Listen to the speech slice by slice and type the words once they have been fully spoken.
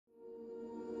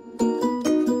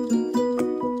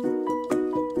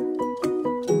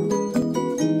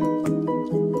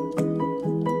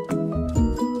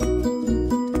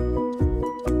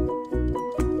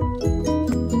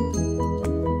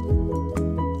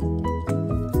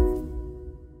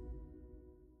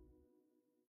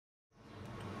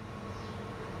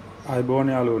අයිබෝන්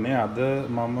යාළුවනේ අද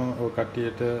මම ඔය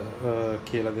කට්ටියට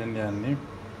කියලා දෙන්න යන්නේ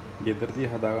ගෙදරදී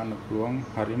හදාගන්න පුළුවන්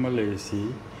හරිම ලේසි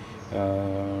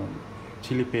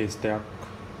chili paste එකක්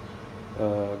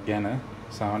ගැන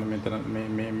සාමාන්‍ය මෙතන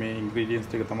මේ ingredients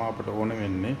ටික තමයි අපට ඕන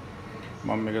වෙන්නේ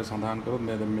මම මේක සඳහන් කරොත්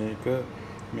මේක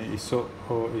මේ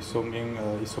ඉස්සෝගෙන්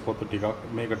ඉස්සෝ පොතු ටිකක්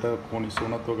මේකට කොන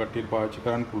ඉස්සෝනත් ඔය කට්ටියට පාවිච්චි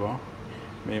කරන්න පුළුවන්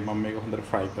මේ මම මේක හොඳට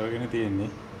fry කරගෙන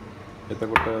තියෙන්නේ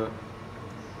එතකොට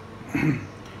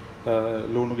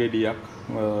ලුණු ගෙඩියක්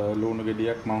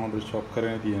මම හොඳට chop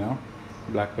කරගෙන තියෙනවා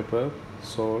black pepper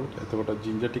salt එතකොට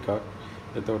ginger ටිකක්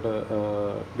එතකොට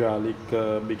garlic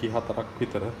බිකි 4ක්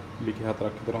විතර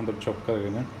හොඳට chop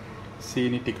කරගෙන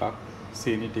සීනි ටිකක්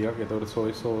එතකොට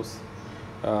soy sauce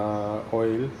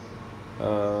oil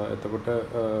එතකොට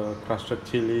crushed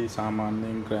chili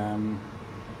සාමාන්‍යයෙන් gram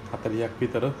 40ක්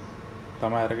විතර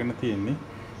තමයි අරගෙන තියෙන්නේ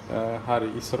හරි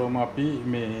ඉස්සරෝම අපි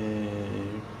මේ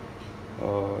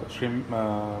shrimp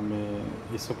මේ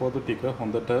ඉස්සපොතු ටික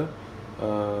හොඳට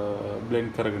blend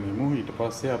කරගෙන ඉමු ඊට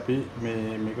පස්සේ අපි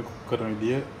මේක cook කරන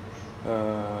විදිය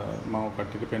මම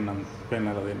කට්ටියට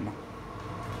පෙන්නලා දෙන්නම්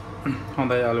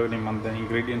හොඳයි යාළුවනේ මම දැන්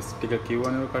ingredients ටික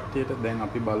කිව්වනේ කට්ටියට දැන්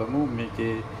අපි බලමු මේක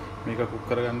cook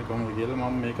කරගන්නේ කොහොමද කියලා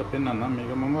මම මේක පෙන්නන්නම්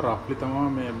මේක මම roughly තමයි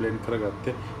මේ blend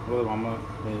කරගත්තේ මොකද මම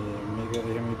මේක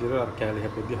එහෙම විදිහට අර කැලි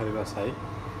හැපෙද්දි හරි රසයි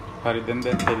හරි දැන්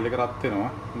තෙල් එක රත්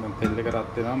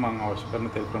වෙනවා මම අවශ්‍ය කරන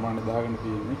තෙල් ප්‍රමාණය දාගෙන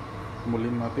තියෙන්නේ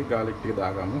මුලින්ම අපි garlic ටික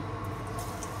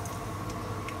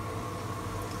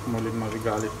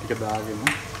දාගමු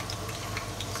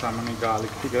සාමාන්‍ය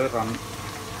garlic ටික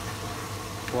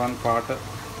වන් පාට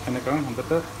එනකන්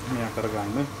හොඳට මෙයා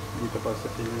කරගන්න ඊට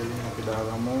පස්සේ තෙල් වලින් අපි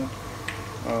දාගමු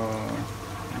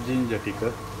ginger ටික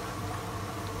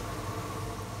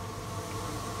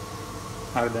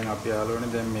හරි දැන් අපි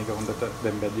යාළුවනේ දැන් මේක හොඳට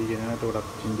දැන් බැදීගෙන යනවා එතකොට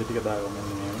අපි ginger ටික දාගමු මෙන්න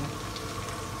මේවා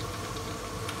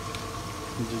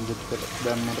ginger ටික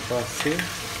දැම්මට පස්සේ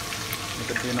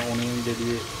මේක තියෙන onion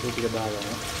ගෙඩියේ ඒ ටික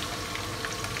දාගමු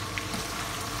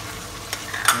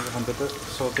මේක හොඳට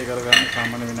සෝතේ කරගන්න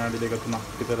සාමාන්‍ය විනාඩි 2-3ක්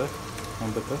විතර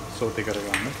හොඳට සෝතේ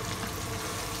කරගන්න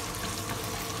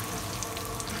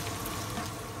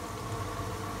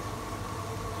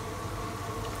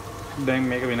දැන්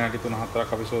මේක විනාඩි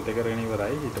 3-4ක් අපි සෝතේ කරගෙන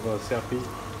ඉවරයි ඊට පස්සේ අපි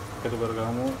එකතු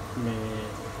කරගමු මේ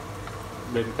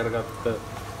බ්ලෙන්ඩ් කරගත්ත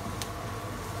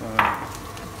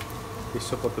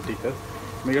ඉස්සපොතු ටික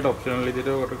මේකට ඔප්ෂනල්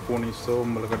විදිහට ඔකට කුණිස්සෝ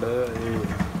උඹලකඩ ඒ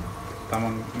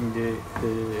තමන්ගේ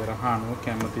ඒ රහණුව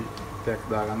කැමති දෙයක්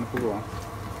දාගන්න පුළුවන්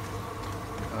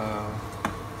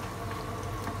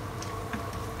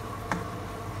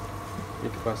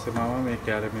ඊට පස්සේ මම මේ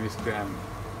කැරමෙලිස් ග්‍රෑම්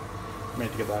මේ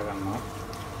ටික දාගන්නවා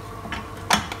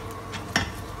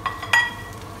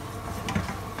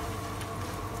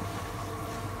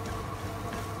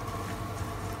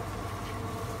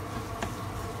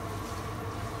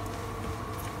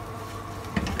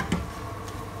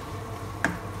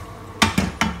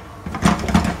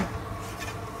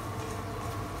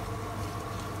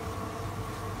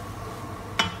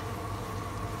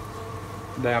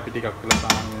දැන් අපි ටිකක් වෙලා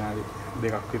සාමාන්‍ය විනාඩි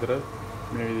 2ක් විතර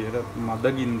මේ විදිහට මද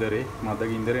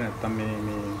ගින්දරේ නැත්තම්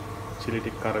මේ chili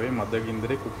ටික කරවේ මද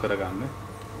ගින්දරේ cook කරගන්න.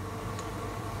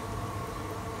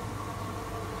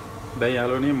 දැන්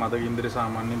යාළුවනේ මද ගින්දරේ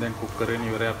සාමාන්‍යයෙන් දැන් cook කරගෙන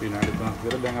ඉවරයි අපි විනාඩි 3ක්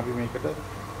විතර. දැන් අපි මේකට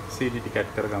CD ටික add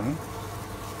කරගමු.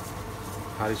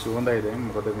 හරි සුවඳයි දැන්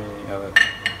මොකද මේ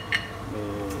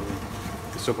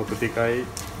ඉස්සපොතු ටිකයි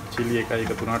chili එකයි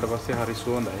එකතු වුණාට පස්සේ හරි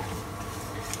සුවඳයි.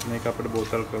 මේක අපිට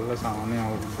බෝතල් කරලා සාමාන්‍ය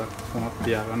අවුරුද්දක් 3ක්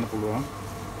තියාගන්න පුළුවන්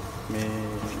මේ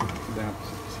දැන්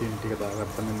සීනි ටික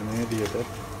දාගත්තා මෙන්න මේ විදිහට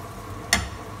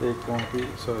ඒකම අපි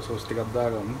සෝය සෝස් ටිකක්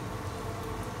දාගමු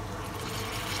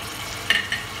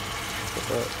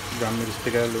ගම් මිරිස්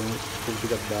ටික ලුණු කුල්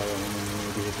ටිකක් දාගමු මෙන්න මේ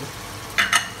විදිහට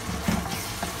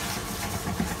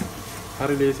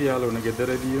හරි ලේසි යාළුවනේ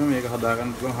ගෙදරදීම මේක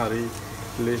හදාගන්න පුළුවන් හරි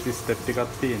ලේසි ස්ටෙප්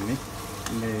ටිකක් තියෙන්නේ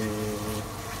මේ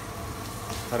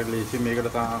හරි ලේසි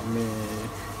මේකට මේ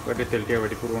වැඩි තෙල් ටික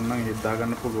වැඩි පුරවන්න නම් ඒක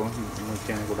දාගන්න පුළුවන් මම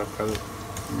කියන්නේ ගොඩක් කල්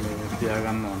මේ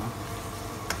තියාගන්න ඕන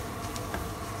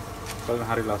බලන්න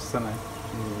හරි ලස්සනයි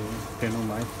මේ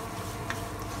පෙනුමයි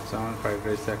සාමාන්‍ය ෆ්‍රයිඩ්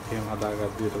රයිස් එකක් එහෙම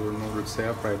හදාගද්දී ඒක නූඩල්ස්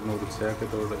එක ෆ්‍රයිඩ් නූඩල්ස් එකක්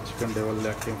ඒතකොට චිකන් ඩෙවල්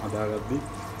එකක් එහෙම හදාගද්දී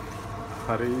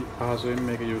හරි පහසුවෙන්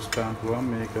මේක යූස් කරන්න පුළුවන්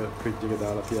මේක ෆ්‍රිජ් එකේ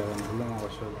දාලා තියාගන්න පුළුවන්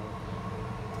අවශ්‍ය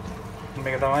වෙලාවට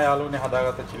මේක තමයි යාළුවනේ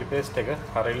හදාගත්ත chili paste එක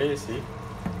හරි ලේසි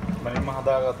මම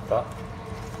හදාගත්තා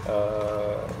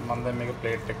මම දැන් මේක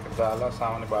ප්ලේට් එකකට දාලා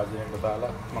සාමාන්‍ය භාජනයකට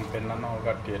දාලා මම පෙන්නන්න ඕන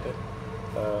කට්ටියට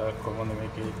කොහොමද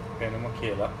මේකේ පෙනුම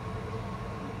කියලා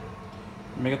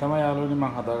මේක තමයි යාළුවනේ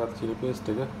මම හදාගත්ත chili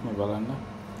paste එක මේ බලන්න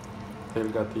තෙල්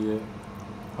ගතිය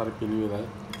හරි පිළිවෙලයි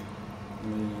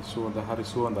මේ සුවඳ හරි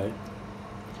සුවඳයි.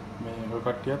 මේ ඔය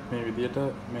කට්ටියත් මේ විදියට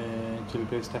මේ chili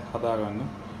paste එක හදාගන්න.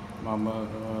 මම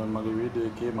මගේ වීඩියෝ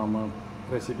එකේ මම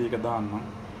රෙසිපි එක දාන්නම්.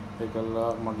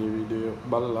 ඒකලා මගේ වීඩියෝ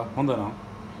බලලා හොඳ නම්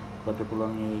ඔබට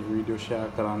පුළුවන් මේ වීඩියෝ ෂෙයා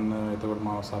කරන්න. එතකොට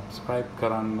මාව subscribe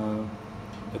කරන්න.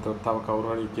 එතකොට තව කවුරු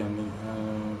හරි කියන්නේ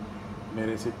මේ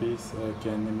රෙසිපීස්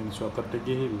කියන්නේ මිනිස්සු අතරට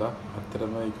ගිහිල්ලා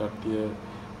අත්‍තරම ඒ කට්ටිය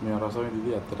මේ රස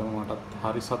විඳිදී අත්‍තරම මටත්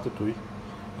හරි සතුටුයි.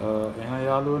 එහෙනම්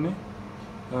යාළුවනේ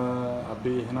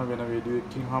අපි එහෙනම් වෙන වීඩියෝ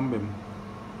එකකින් හම්බෙමු.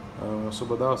 සුබ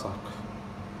දවසක්.